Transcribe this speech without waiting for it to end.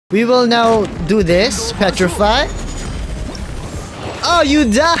We will now do this. Petrify. Oh, you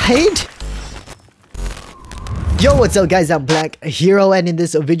died? Yo, what's up guys, I'm Black Hero, and in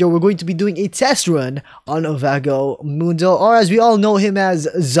this video we're going to be doing a test run on Vago Mundo, or as we all know him as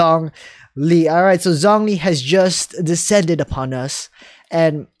Zhongli. Alright, so Zhongli has just descended upon us,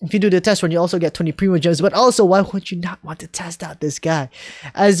 and if you do the test run you also get 20 primo gems, but also why would you not want to test out this guy?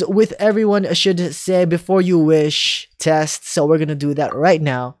 As with everyone should say, before you wish, test. So we're gonna do that right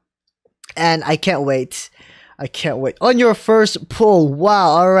now, and I can't wait. I can't wait. On your first pull,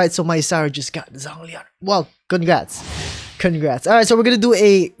 wow, alright, so my Sarah just got Zhongli on. Well, congrats. Congrats. Alright, so we're gonna do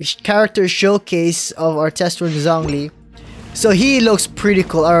a character showcase of our test run Zhongli. So he looks pretty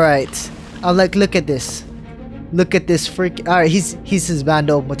cool, alright. I'm like, look at this. Look at this freak. Alright, he's his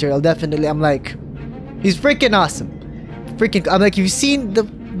bando material, definitely. I'm like, he's freaking awesome. Freaking, I'm like, you've seen the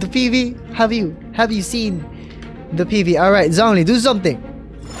PV? Have you seen the PV? Alright, Zhongli, do something.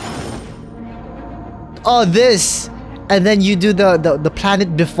 Oh, this, and then you do the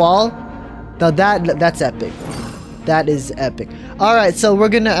planet befall. Now that's epic. That is epic. All right, so we're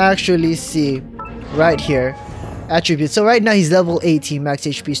gonna actually see right here attributes. So right now he's level 18, max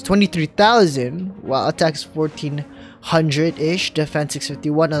HP is 23,000. Wow, attacks 1400 ish, defense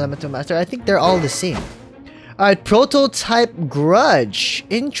 651, elemental master. I think they're all the same. All right, prototype grudge.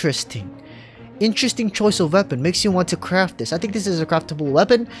 Interesting choice of weapon. Makes you want to craft this. I think this is a craftable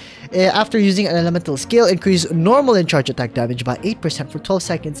weapon. After using an elemental skill, increase normal and charge attack damage by 8% for 12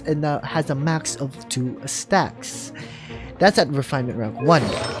 seconds, and has a max of 2 stacks. That's at refinement rank 1.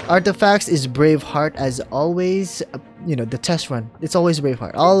 Artifacts is Braveheart as always. You know, the test run, it's always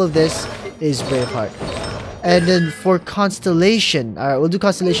Braveheart. All of this is Braveheart. And then for constellation, alright, we'll do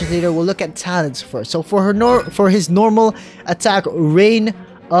constellations later. We'll look at talents first. So for his normal attack, Rain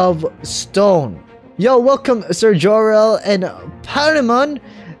of Stone. Yo, welcome Sir Jorel and Paramon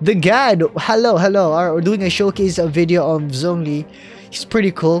the God. Hello. Alright, we're doing a showcase video of Zhongli. He's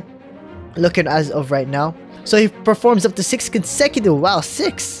pretty cool looking as of right now. So he performs up to 6 consecutive. Wow,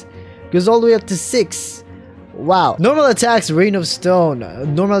 6 goes all the way up to 6. Wow. Normal attacks, Rain of Stone.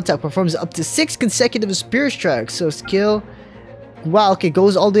 Normal attack performs up to 6 consecutive spear strikes. So skill, wow, okay,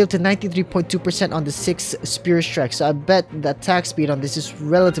 goes all the way up to 93.2% on the 6 spear strikes. So I bet the attack speed on this is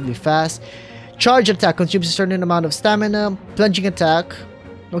relatively fast. Charge attack consumes a certain amount of stamina. Plunging attack,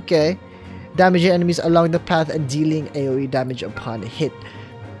 okay, damaging enemies along the path and dealing AoE damage upon hit.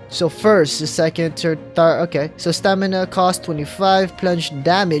 So first, second, third, okay. So stamina cost 25, plunge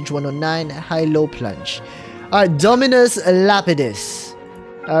damage 109, high-low plunge. Alright, Dominus Lapidus.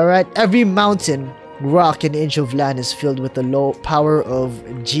 Alright, every mountain, rock, and inch of land is filled with the low power of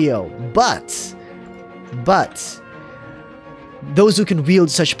Geo. But those who can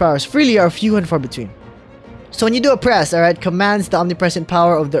wield such powers freely are few and far between. So when you do a press, alright, commands the omnipresent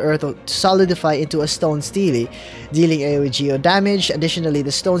power of the earth to solidify into a stone stele, dealing AoE Geo damage. Additionally,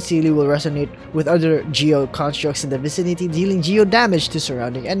 the stone stele will resonate with other Geo constructs in the vicinity, dealing Geo damage to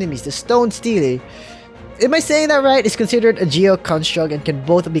surrounding enemies. The stone stele, am I saying that right, is considered a Geo construct and can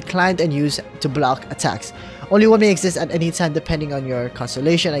both be climbed and used to block attacks. Only one may exist at any time depending on your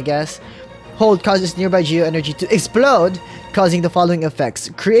constellation, I guess. Hold causes nearby Geo energy to explode, causing the following effects.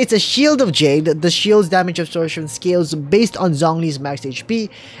 Creates a Shield of Jade. The shield's damage absorption scales based on Zhongli's max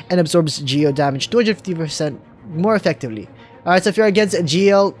HP and absorbs Geo damage 250% more effectively. Alright, so if you're against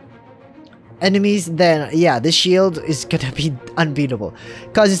Geo enemies, then yeah, this shield is gonna be unbeatable.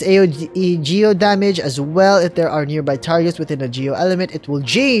 Causes AoE Geo damage as well. If there are nearby targets within a Geo element, it will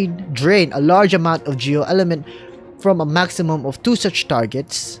drain a large amount of Geo element from a maximum of 2 such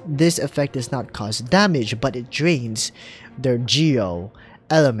targets. This effect does not cause damage, but it drains their Geo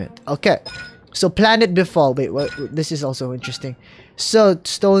element. Okay, so planet befall. Wait, what? This is also interesting. So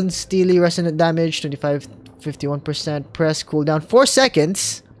stone steely resonant damage 51%. Press cooldown 4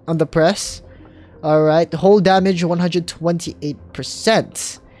 seconds on the press. Alright, hold damage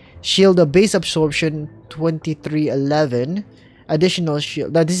 128%. Shield of base absorption 2311. Additional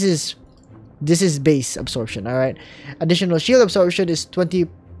shield. Now this is base absorption, alright. Additional shield absorption is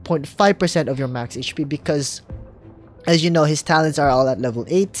 20.5% of your max HP because, as you know, his talents are all at level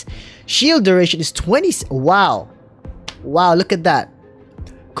 8. Shield duration is 20. Wow, look at that.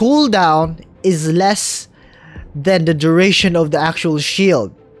 Cooldown is less than the duration of the actual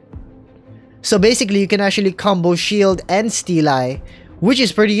shield. So basically, you can actually combo shield and steli, which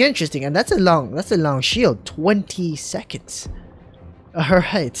is pretty interesting. And that's a long shield, 20 seconds. All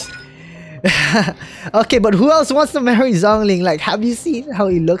right. Okay, but who else wants to marry Zhongli? Like, have you seen how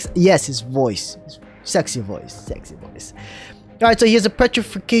he looks? Yes, his voice, sexy voice. All right, so he has a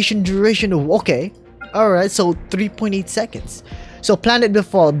petrification duration of, okay. All right, so 3.8 seconds. So Planet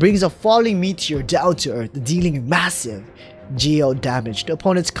Befall brings a falling meteor down to Earth, dealing massive geo damage to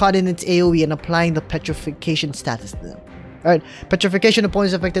opponents caught in its AoE and applying the petrification status to them. Alright, petrification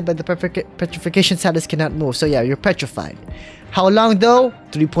opponents affected by the petrification status cannot move. So yeah, you're petrified. How long though?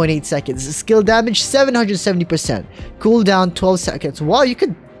 3.8 seconds. Skill damage 770%. Cooldown 12 seconds. Wow, you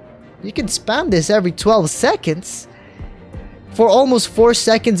could spam this every 12 seconds for almost 4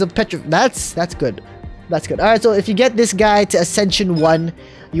 seconds of That's good. That's good. Alright, so if you get this guy to Ascension 1,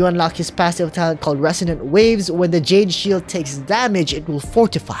 you unlock his passive talent called Resonant Waves. When the Jade Shield takes damage, it will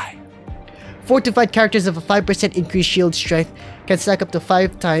fortify. Fortified characters have a 5% increased shield strength, can stack up to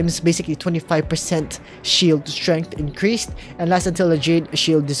 5 times, basically 25% shield strength increased, and lasts until the Jade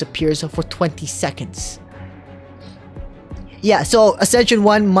Shield disappears for 20 seconds. Yeah, so Ascension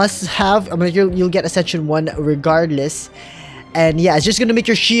 1 must have, I mean, you'll get Ascension 1 regardless. And yeah, it's just gonna make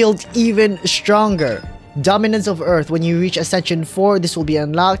your shield even stronger. Dominance of Earth. When you reach Ascension 4, this will be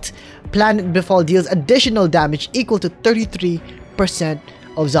unlocked. Planet Befall deals additional damage equal to 33%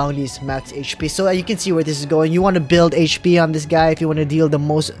 of Zhongli's max HP. So you can see where this is going. You want to build HP on this guy if you want to deal the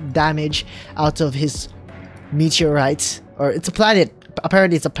most damage out of his meteorites. Or it's a planet.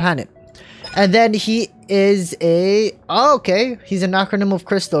 Apparently it's a planet. And then he is a... Oh, okay. He's an acronym of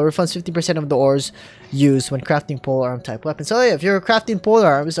Crystal. Refunds 50% of the ores used when crafting polearm type weapons. So yeah, if you're crafting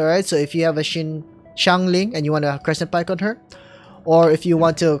polearms, alright, so if you have a Xiangling and you want a crescent pike on her, or if you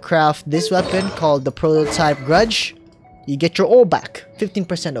want to craft this weapon called the Prototype Grudge, you get your ore back,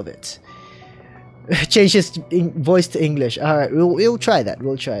 15% of it. Change his voice to English. Alright, we'll try that.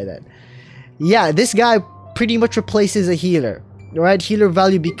 We'll try that. Yeah, this guy pretty much replaces a healer. Alright, healer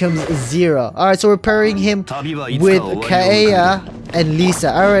value becomes 0. Alright, so we're pairing him with 𝒂𝒂 and Lisa.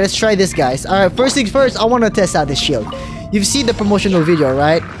 Alright, let's try this, guys. Alright, first things first, I want to test out this shield. You've seen the promotional video,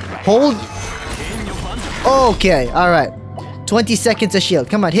 right? Hold. Okay, alright. 20 seconds of shield.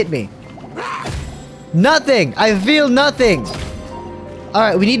 Come on, hit me. Nothing! I feel nothing!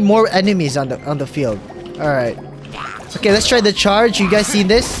 Alright, we need more enemies on the field. Alright. Okay, let's try the charge. You guys seen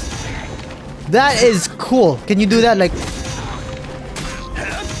this? That is cool. Can you do that like...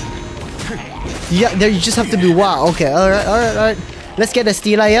 Yeah, there you just have to be wow. Okay, alright. Let's get a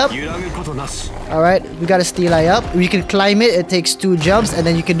steel eye up. Alright, we got a steel eye up. We can climb it. It takes 2 jumps and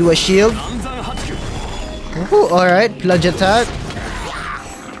then you can do a shield. Alright, plunge attack.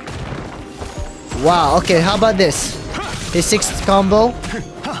 Wow, okay, how about this? His 6th combo.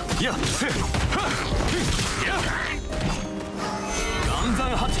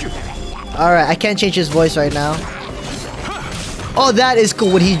 Alright, I can't change his voice right now. Oh, that is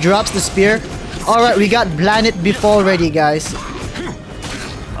cool when he drops the spear. Alright, we got Planet Befall ready, guys.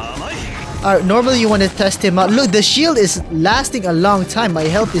 Alright, normally you want to test him out. Look, the shield is lasting a long time. My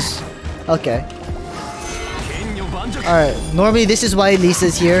health is... Okay. Alright, normally this is why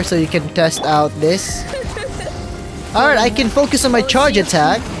Lisa's here, so you can test out this. Alright, I can focus on my charge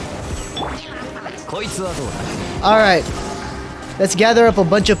attack. Alright. Let's gather up a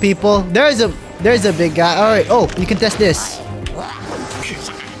bunch of people. There's a big guy. Alright, oh, you can test this.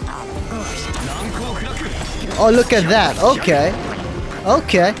 Oh, look at that. Okay.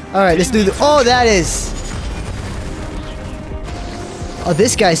 Okay. Alright, let's do the... Oh, that is... Oh,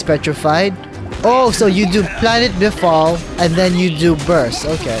 this guy's petrified. Oh, so you do Planet Befall, and then you do Burst.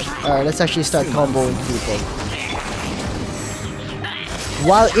 Okay. Alright, let's actually start comboing people.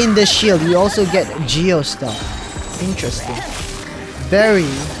 While in the shield, you also get Geo stuff. Interesting. Very,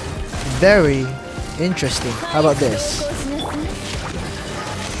 very interesting. How about this?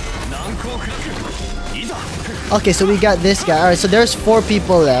 Okay, so we got this guy. Alright, so there's 4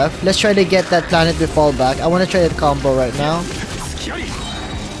 people left. Let's try to get that Planet Befall back. I want to try that combo right now.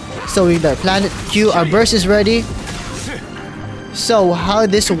 So we got Planet Q. Our burst is ready. So how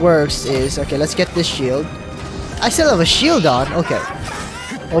this works is... Okay, let's get this shield. I still have a shield on. Okay.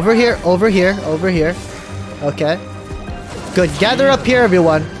 Over here, over here, over here. Okay. Good. Gather up here,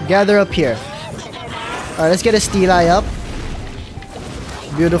 everyone. Gather up here. Alright, let's get a steel eye up.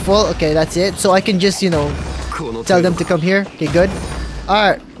 Beautiful. Okay, that's it. So I can just, you know, tell them to come here. Okay, good.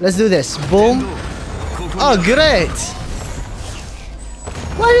 Alright, let's do this. Boom. Oh, great.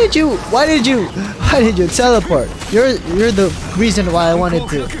 Why did you teleport? You're the reason why I wanted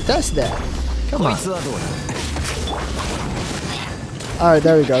to test that. Come on. Alright,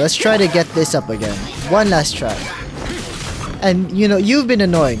 there we go. Let's try to get this up again. One last try. And, you know, you've been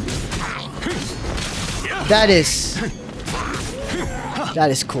annoying. That is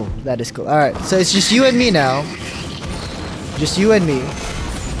cool. That is cool. Alright, so it's just you and me now. Just you and me.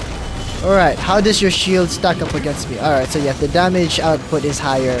 Alright, how does your shield stack up against me? Alright, so yeah, if the damage output is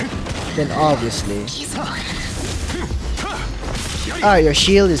higher, then obviously. Alright, your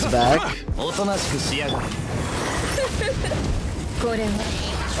shield is back.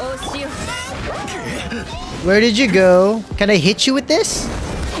 Where did you go? Can I hit you with this?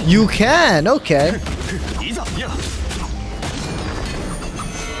 You can, okay.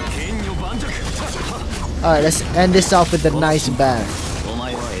 Alright, let's end this off with a nice bang.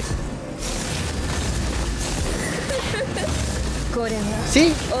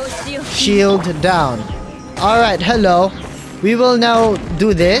 See? Shield down. Alright, hello. We will now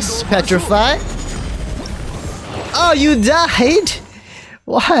do this. Petrify. Oh, you died?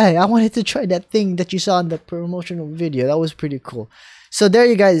 Why? I wanted to try that thing that you saw in the promotional video. That was pretty cool. So there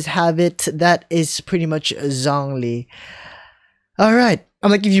you guys have it. That is pretty much Zhongli. Alright. I'm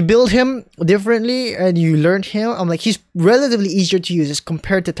like, if you build him differently and you learned him, I'm like, he's relatively easier to use as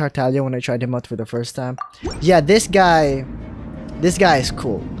compared to Tartaglia when I tried him out for the first time. Yeah, this guy is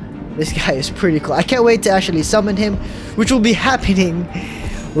cool. This guy is pretty cool. I can't wait to actually summon him, which will be happening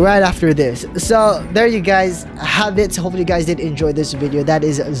right after this. So there you guys have it. Hopefully you guys did enjoy this video. That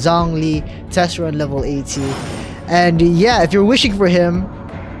is Zhongli, test run level 80. And yeah, if you're wishing for him,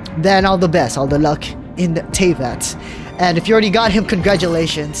 then all the best, all the luck in Teyvat. And if you already got him,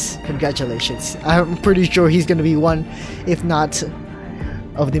 congratulations. Congratulations. I'm pretty sure he's going to be one, if not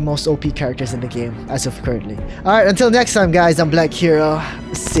of the most OP characters in the game as of currently. Alright, until next time guys, I'm Black Hero.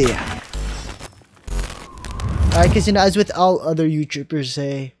 See ya. Alright, because you know, as with all other YouTubers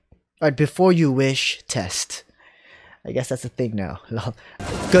say, alright, before you wish, test. I guess that's a thing now.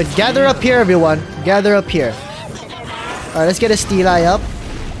 Good, gather up here everyone. Gather up here. Alright, let's get a Steeleye up.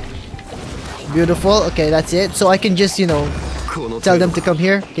 Beautiful. Okay, that's it. So I can just, you know, tell them to come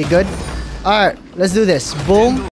here. Okay, good. Alright, let's do this. Boom.